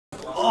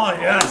Oh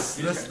yes,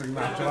 this is the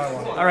match I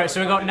want. Alright,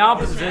 so we got Nab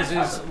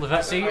versus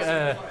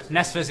LAVEZzI,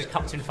 Ness versus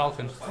Captain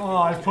Falcon. Oh,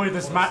 I've played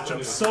this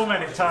matchup so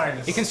many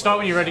times. You can start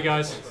when you're ready,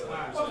 guys.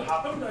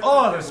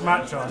 Oh, this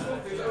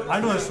matchup. I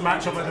know this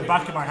matchup like the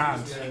back of my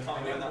hand.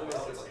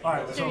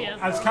 Alright, so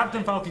as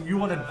Captain Falcon, you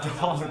want to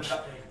dodge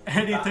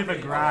any type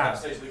of grab.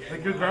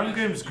 Like, your ground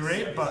game's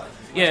great, but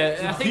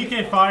yeah, I think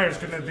PK Fire is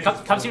going to be...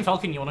 Captain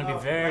Falcon, you want to be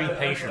very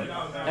patient.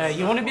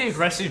 You want to be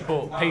aggressive,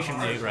 but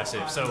patiently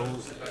aggressive. So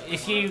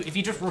if you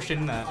just rush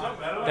in there,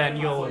 then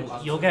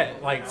you'll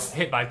get like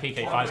hit by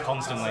PK Fires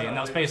constantly, and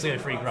that's basically a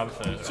free grab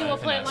for. So we're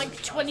playing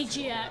like 20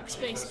 GX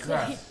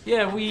basically.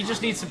 Yeah, well, you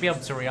just need to be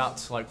able to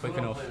react like quick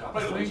enough. I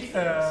think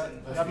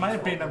that might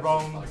have been the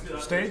wrong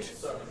stage.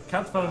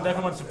 Captain Falcon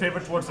definitely wants to favour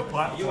towards the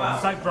platform.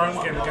 It's that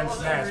ground game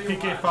against Ness.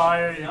 PK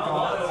Fire,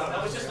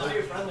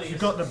 you've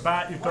got the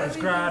bat, you've got his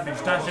grab,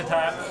 his dash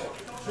attack.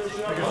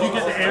 Like if you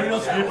get the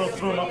aerials, you're able to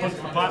throw them up onto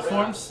the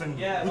platforms, and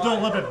we do a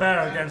little bit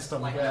better against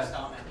them.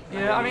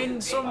 Yeah, I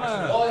mean, some...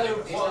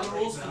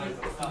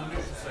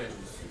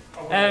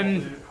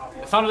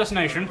 Final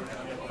Destination,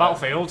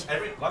 Battlefield,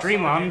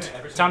 Dreamland,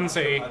 Tan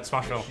City,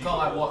 Smashville.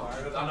 Oh,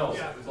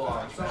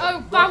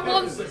 ban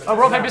 1! Oh,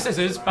 rock, paper,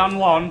 scissors, ban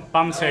 1,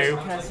 ban 2,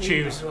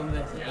 choose.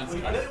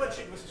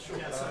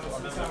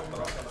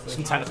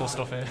 Some technical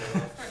stuff here.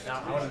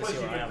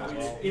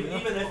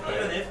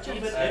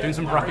 Doing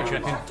some bracket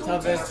checking.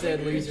 Toughest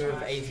loser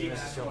of 80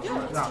 versus John.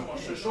 No,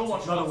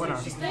 not a winner.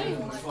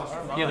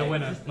 Yeah, the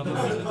winner, not the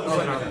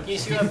loser.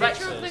 Yes, you have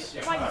Picture of the,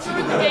 like,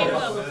 during the game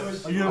though.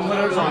 Are you a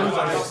winner or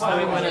losers?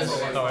 I'm winners.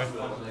 Sorry.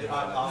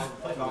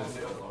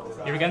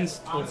 You're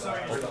against... Oh.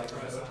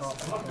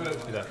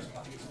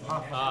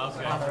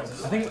 I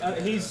think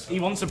he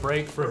wants a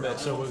break for a bit,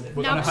 so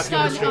we're going to have to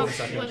go Start straight in a off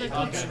second. with a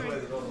good string.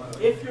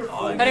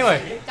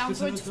 Anyway, Down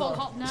to its full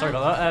hop now. sorry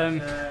about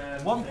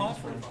that. One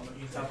platform.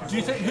 Who do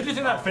you think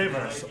that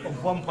favours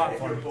of one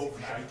platform?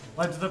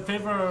 Like, does it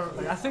favour?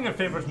 Like, I think it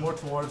favours more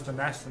towards the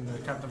Nest than the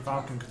Captain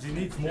Falcon because he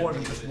needs more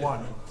than just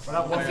one. But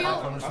that one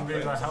platform is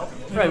really going to help.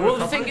 Right. Well,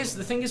 the thing is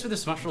with the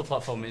Smashville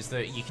platform is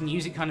that you can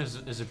use it kind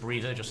of as a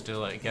breather just to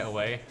like get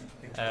away.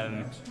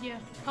 Yeah.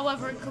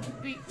 However, it could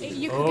be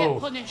you could get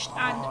punished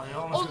and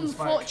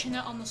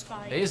unfortunate on the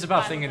spike. It is a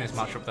bad thing in this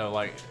matchup though.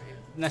 Like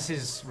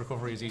Ness's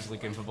recovery is easily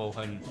gimpable,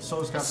 and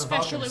so is Captain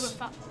especially Falcon's. with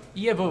that.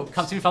 Yeah, but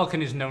Captain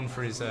Falcon is known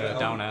for his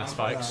down air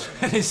spikes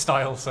and his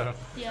style. So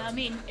Yeah, I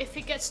mean, if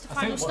it gets to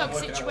final stock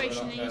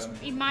situation,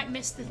 he might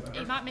miss the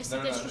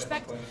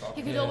disrespect.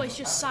 He could always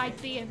just side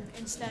B him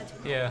instead.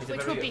 yeah,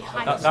 Which would be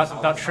high.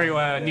 that true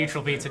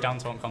neutral B to down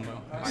taunt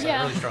combo. It's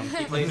Yeah. really strong.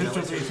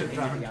 Neutral beat it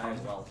down.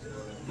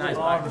 Nice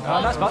Oh,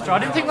 nice back throw. I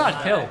didn't think that'd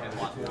kill.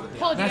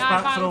 Poor DI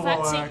back throw found will,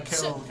 Vetsy. kill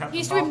So Captain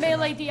he's doing Falcon.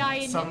 melee DI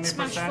in Smash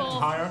 70% 4.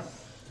 higher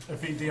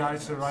if he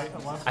DIs to right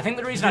and left. I think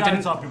the reason I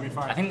didn't. Up, you'll be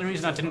fine. I think the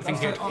reason I didn't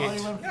think it. I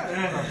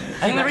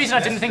think the reason I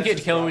didn't think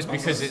it'd kill was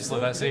because it's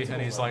LAVEZzI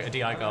and he's like a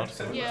DI god.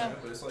 Yeah.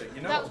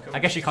 I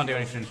guess you can't do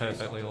anything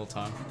perfectly all the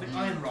time.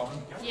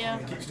 Yeah.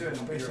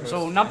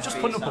 So Nab just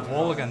putting up a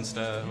wall against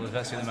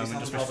LAVEZzI at the moment,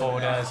 just with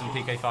forward airs and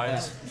PK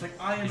fires.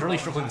 He's really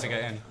struggling to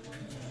get in.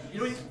 I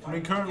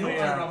mean, currently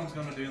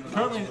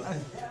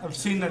I've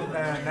seen that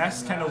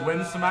Ness kind of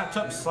wins the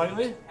matchup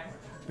slightly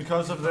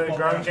because of the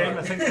ground game.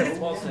 I think if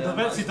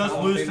LAVEZzI does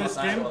lose this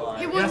game,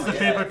 he has the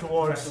favour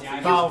towards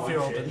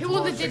Battlefield. He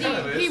won the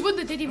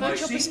Diddy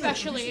matchup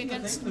especially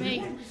against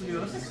me.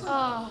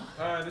 Oh.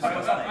 Oh, he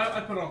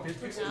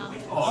gets the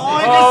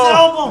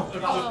elbow!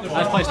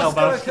 Nice placed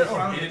elbow. That was good.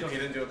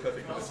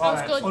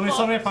 Only But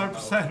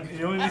 75%.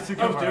 He only needs to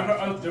go for it.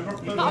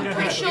 I'm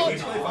pretty sure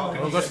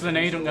We'll go for the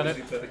knee, don't get it.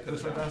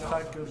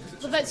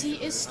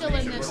 LAVEZzI is still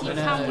in this. He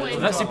can win.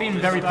 LAVEZzI being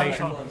very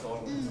patient.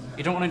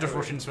 You don't want to just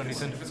rush into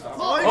anything.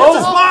 Oh,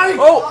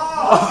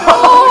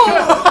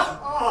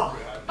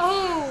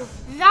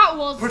 that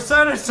was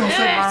Percentage doesn't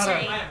dirty. matter.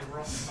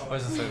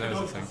 Where's the thing? There's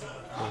the thing.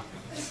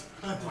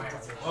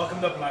 Welcome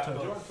to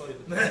Blackpool.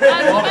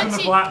 Welcome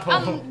to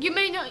Blackpool. You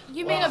may not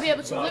be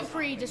able to lip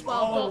read as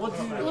well, but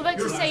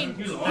LAVEZzi's saying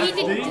he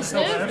didn't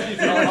deserve it.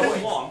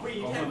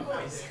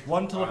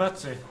 One to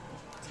LAVEZzI.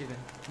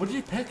 What did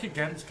you pick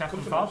against Captain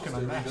Falcon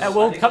on this?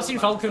 Well, Captain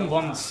Falcon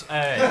wants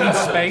needs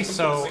space,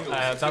 so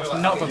that's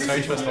not a good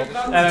stage first of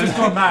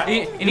all.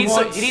 He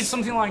needs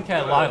something like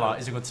Lilat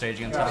is a good stage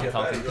against Captain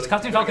Falcon, because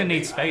Captain Falcon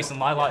needs space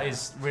and Lilat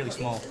is really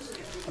small.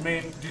 I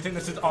mean, do you think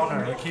this is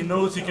honor? Like, he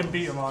knows he can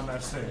beat him on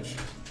that stage.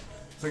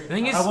 Like,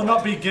 thing is, I will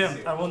not be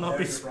gimped. I will not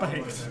be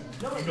spiked.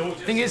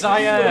 Thing is,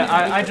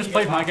 I just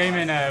played my game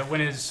in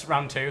winners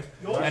round 2,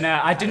 and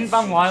I didn't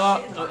ban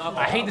Lilat.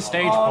 I hate the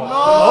stage, but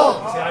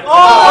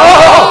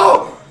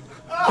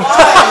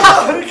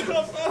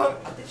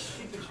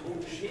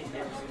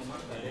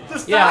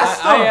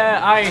yeah,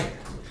 I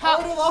how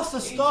would he lost the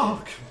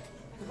stock?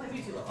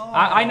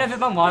 I never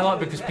ban Lilac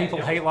because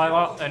people hate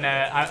Lilac, and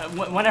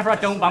whenever I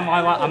don't ban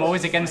Lilac, I'm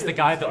always against the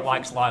guy that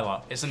likes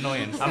Lilac. It's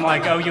annoying. I'm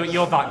like, oh,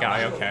 you're that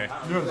guy, okay.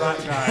 You're that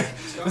guy.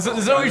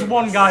 There's always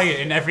one guy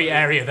in every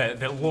area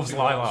that loves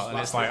Lilac, and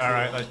it's like,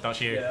 alright, that's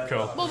you,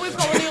 cool. Well, we've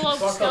got one who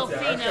loves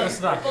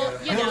Delphino,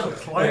 but you know.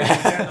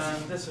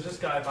 This is this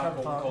guy back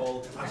home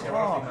called. Up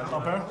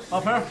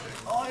here.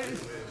 Oh, he's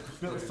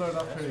got the third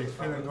up here. He's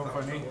feeling going for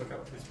a knee.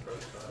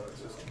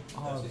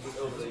 Oh,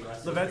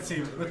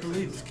 LAVEZzI with the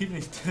lead, just keeping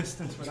his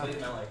distance with that.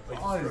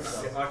 Oh,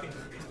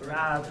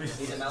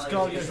 he's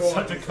got to get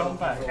such a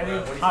comeback.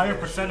 Any higher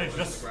percentage,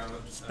 just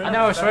spin. I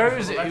know, I swear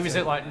he was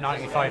at like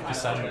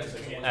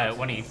 95%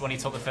 when he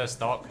took the first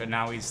stock, and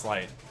now he's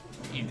like,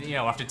 you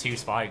know, after 2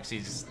 spikes,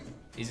 he's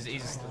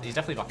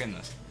definitely back in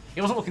this.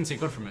 He wasn't looking too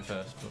good from it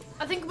first. But.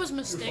 I think it was a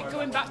mistake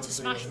going back to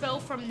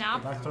Smashville from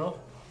Nab. Back throw.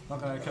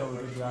 Not going to kill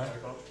the good guy.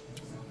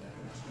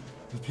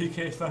 The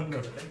PK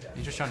Thunder.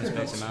 He's just trying to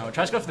space him out.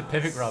 Tries to go for the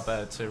pivot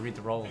grab to read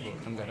the roll, but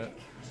couldn't get it.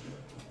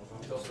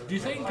 Do you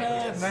think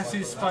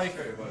Ness's spike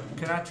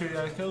can actually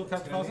kill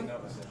Captain Falcon?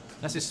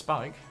 Ness's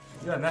spike?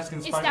 Yeah, Ness can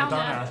It's spike down the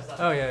down there. air.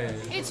 Oh,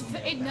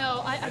 yeah.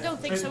 No, I don't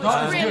think so.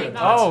 not It's as really good.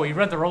 bad. Oh, he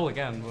read the roll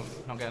again, but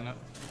not getting it.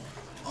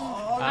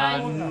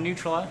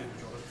 Neutral air.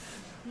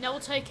 No, we'll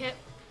take it.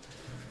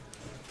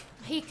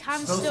 He can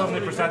Still still.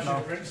 70%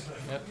 now.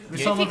 Yep. We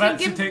saw If he can LAVEZzI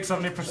give- take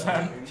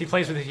 70%. If he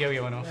plays with his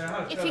yo-yo enough.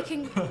 If he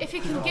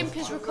can gimp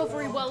his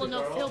recovery well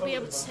enough, he'll be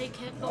able to take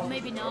it, but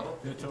maybe not.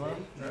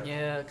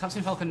 Yeah,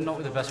 Captain Falcon not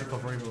with the best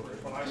recovery,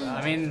 but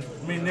I mean,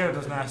 Neither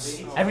does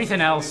Ness.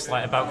 everything else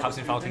like about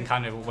Captain Falcon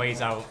kind of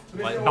weighs out,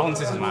 like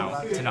balances him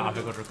out to not have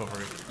a good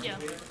recovery. Yeah.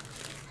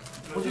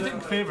 What do you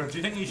think favours? Do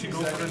you think he should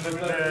go for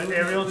the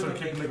aerials or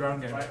keep in the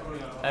ground game?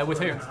 With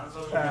who?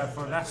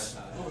 For Ness.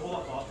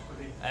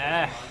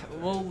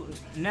 Well,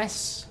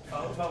 Ness.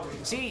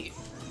 See,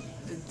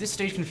 this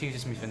stage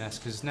confuses me for Ness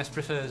because Ness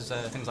prefers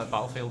things like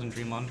Battlefield and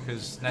Dreamland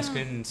because Ness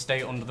can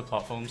stay under the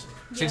platforms.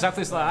 It's Yeah.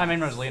 exactly like I'm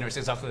in Rosalina. It's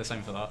exactly the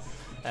same for that.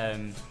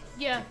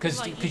 Yeah. Because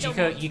like,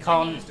 you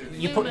can't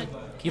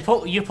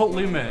you put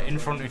Luma in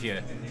front of you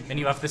and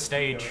you have the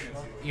stage.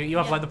 You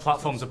have like the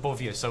platforms above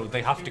you, so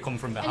they have to come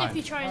from And if behind.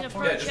 you try and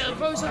approach it,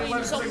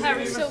 Rosalina's up there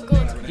is so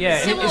good. Yeah,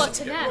 Similar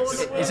to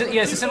Ness.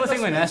 Yeah, it's a similar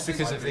thing with Ness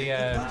because of the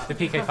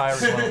PK fire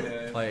as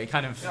well. Like it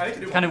kind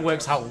of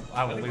works how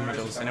Luma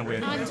does in a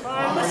weird way.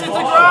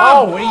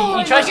 Oh,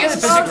 he tries to get the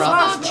physics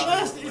grab.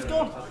 He's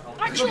gone.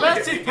 Actually,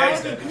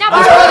 LAVEZzI now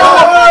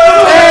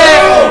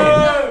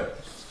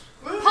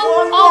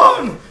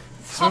on!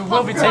 So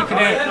we'll be taking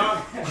it. and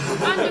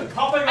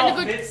a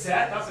good.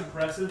 That's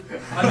impressive.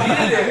 I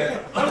needed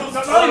it.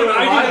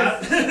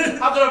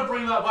 How did I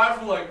bring that back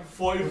from like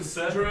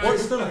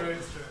 40%?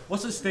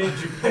 What's the stage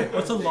you pick?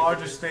 What's the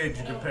largest stage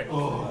you can pick?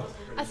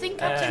 I think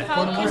Captain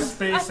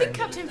Falcon. I think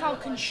Captain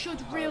Falcon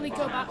should really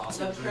go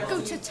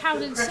to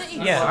Town and City.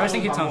 Yeah, I was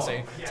thinking Town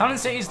City. Town and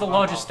City is the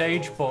largest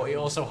stage, but it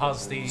also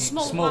has the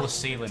smallest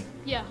ceiling.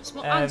 Yeah,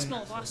 and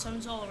small blast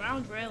zones all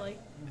around, really.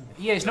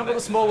 Yeah, it's not got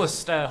the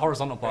smallest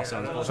horizontal blast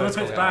zones. But So if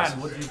it's banned,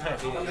 what do you pick?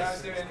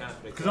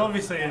 Because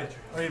obviously, if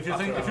you're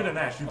the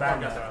Ness, you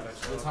ban it. I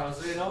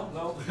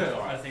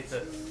think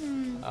that.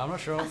 I'm not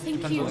sure. I think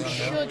Depends you on the-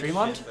 should.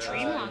 Dreamland?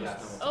 Dreamland.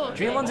 Oh, okay.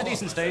 Dreamland's a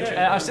decent stage.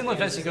 I've seen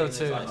LAVEZzI go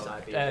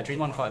to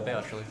Dreamland quite a bit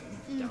actually.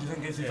 Do you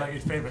think it's like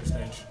his favourite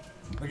stage?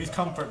 Like his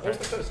comfort pick?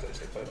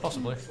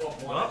 Possibly.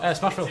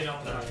 Smashville.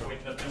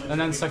 And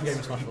then second game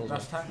of Smashville.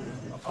 Last time?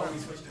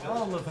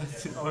 Oh,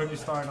 LAVEZzI already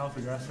starting off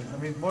aggressive. I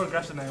mean, more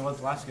aggressive than it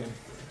was last game.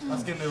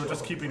 Last game they were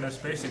just keeping their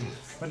spacing.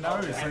 But now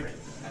it's like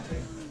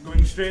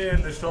going straight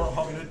in, the short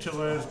hop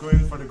neutralers, going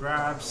for the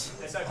grabs.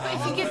 If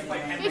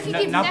you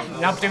give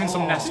Now doing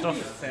some Ness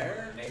stuff.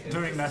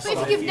 Doing Ness But if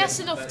stuff. you give Ness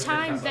enough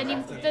time,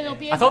 then he'll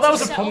be able I thought that to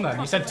was a set pun up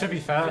then. You said to be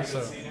fair,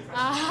 so.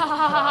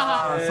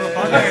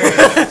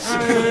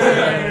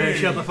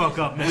 Shut the fuck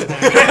up, mister.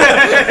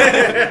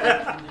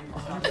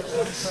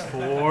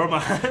 Poor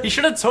man. You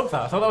should have took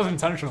that. I thought that was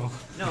intentional.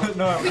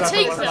 No, We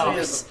take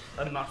those.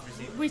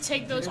 We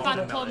take those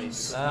bad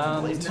puns.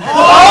 What?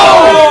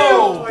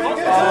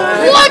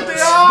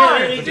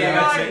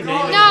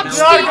 Nab,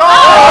 Steve.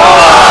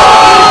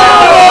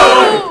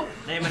 Oh!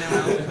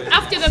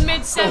 After the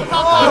mid-set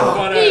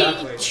pop-up, he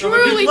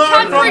truly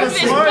can bring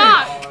this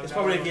back.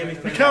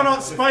 You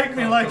cannot spike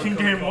me like in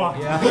game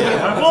 1.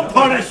 I will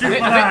punish you for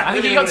that. I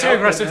think you got too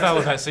aggressive there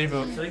with LAVEZzI,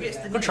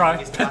 but good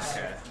try.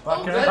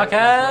 Back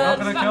air,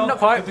 not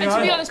quite. And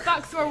to be honest,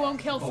 back throw won't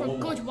kill for a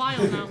good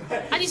while now.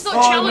 And he's not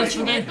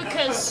challenging it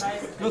because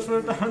Goes for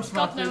a down God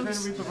smash, they're going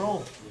knows. to read the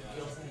roll.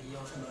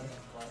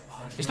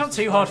 It's not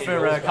too hard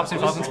for Captain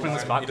Falcon to bring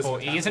this back, but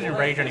he isn't in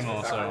rage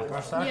anymore, so.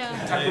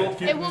 yeah,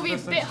 it will be a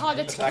bit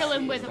harder to kill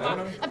him with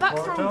a back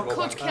throw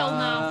could kill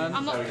now.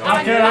 I'm not.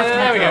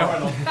 There we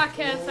go. Back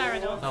air, fair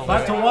enough.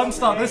 Back to one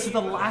stop. This is the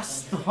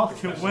last stock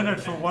winner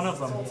for one of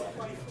them.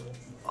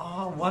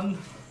 Oh, one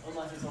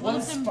of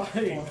them-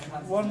 spike.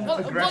 One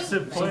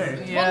aggressive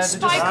play. One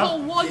spike or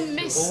one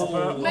miss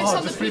on the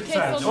just PK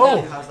reset.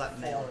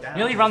 Thunder.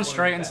 Nearly ran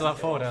straight into that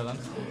forward air then.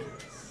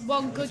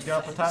 one good Get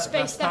up, attack,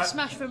 space attack. death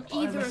smash from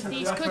either of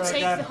these That's could right, take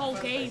again. the whole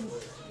game.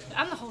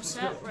 And the whole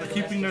set, really.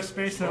 Keeping their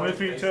space in the way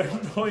for each other,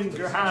 knowing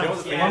your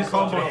hands. One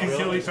combo can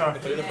kill each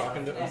other.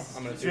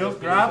 Shield,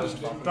 grab,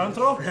 down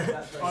throw.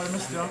 Oh, I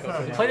missed the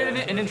upper. Played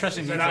an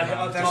interesting move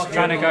there. Just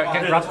trying to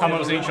get grab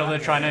combos at each other,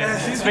 trying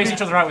to space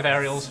each other out with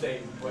aerials.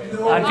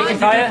 And picking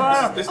fire.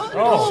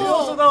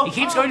 Oh! He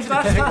keeps going for the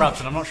perfect grabs,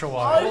 and I'm not sure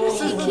why.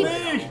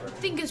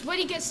 Thing is, when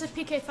he gets the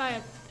PK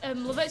fire,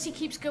 LAVEZzI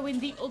keeps going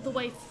the other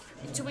way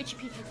to which he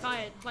PK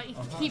fired. Like, he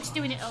keeps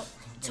doing it up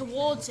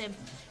towards him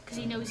because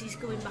he knows he's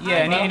going behind.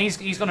 Yeah, him. and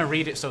he's going to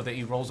read it so that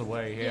he rolls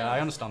away. Yeah, I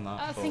understand that.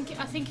 I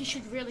think he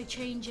should really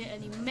change it,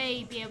 and he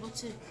may be able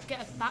to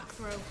get a back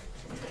throw.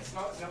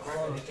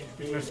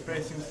 Keeping their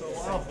spacing so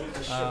well.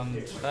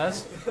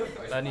 There's,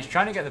 and he's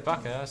trying to get the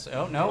back air. So,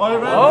 oh no!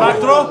 Oh, back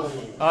throw.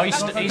 Oh,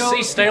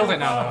 he's staled it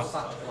now.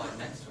 Though.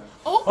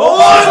 Oh!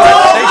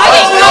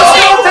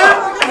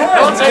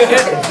 Don't take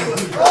it.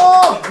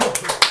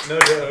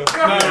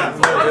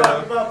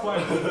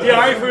 Yeah,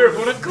 I for your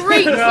opponent.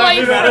 Great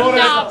play from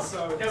Nab.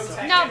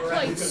 Nab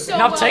played so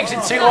well. Nab takes it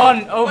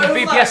 2-1 over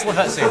BPS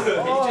LAVEZzI.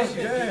 Oh,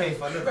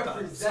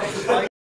 yeah.